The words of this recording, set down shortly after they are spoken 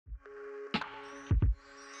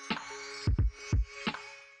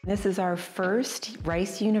This is our first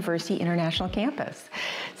Rice University International Campus.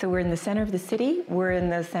 So we're in the center of the city, we're in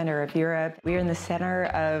the center of Europe, we're in the center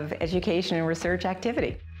of education and research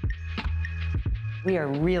activity. We are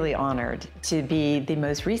really honored to be the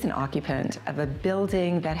most recent occupant of a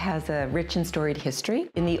building that has a rich and storied history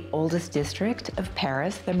in the oldest district of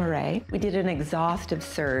Paris, the Marais. We did an exhaustive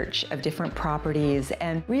search of different properties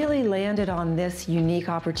and really landed on this unique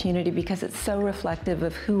opportunity because it's so reflective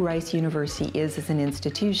of who Rice University is as an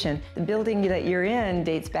institution. The building that you're in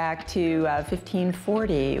dates back to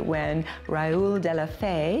 1540 when Raoul de la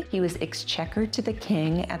Fay, he was exchequer to the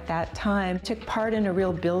king at that time, took part in a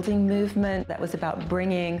real building movement that was about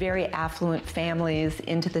bringing very affluent families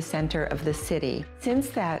into the center of the city. Since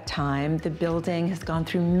that time, the building has gone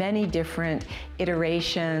through many different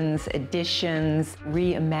iterations, additions,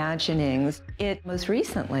 reimaginings. It most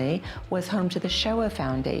recently was home to the Shoah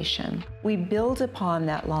Foundation. We build upon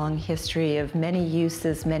that long history of many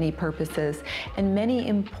uses, many purposes, and many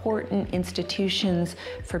important institutions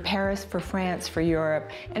for Paris, for France, for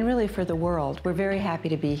Europe, and really for the world. We're very happy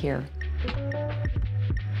to be here.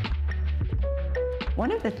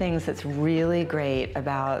 One of the things that's really great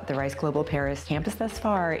about the Rice Global Paris campus thus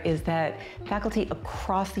far is that faculty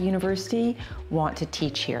across the university want to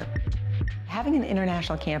teach here. Having an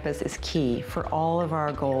international campus is key for all of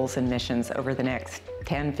our goals and missions over the next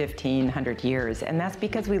 10, 15, 100 years, and that's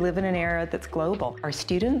because we live in an era that's global. Our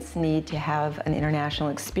students need to have an international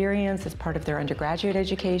experience as part of their undergraduate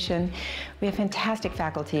education. We have fantastic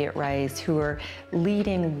faculty at Rice who are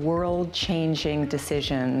leading world-changing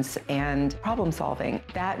decisions and problem solving.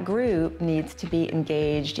 That group needs to be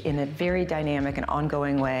engaged in a very dynamic and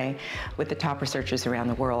ongoing way with the top researchers around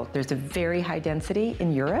the world. There's a very high density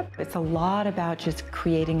in Europe. It's a lot about just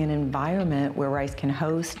creating an environment where Rice can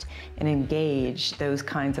host and engage those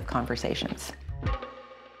kinds of conversations.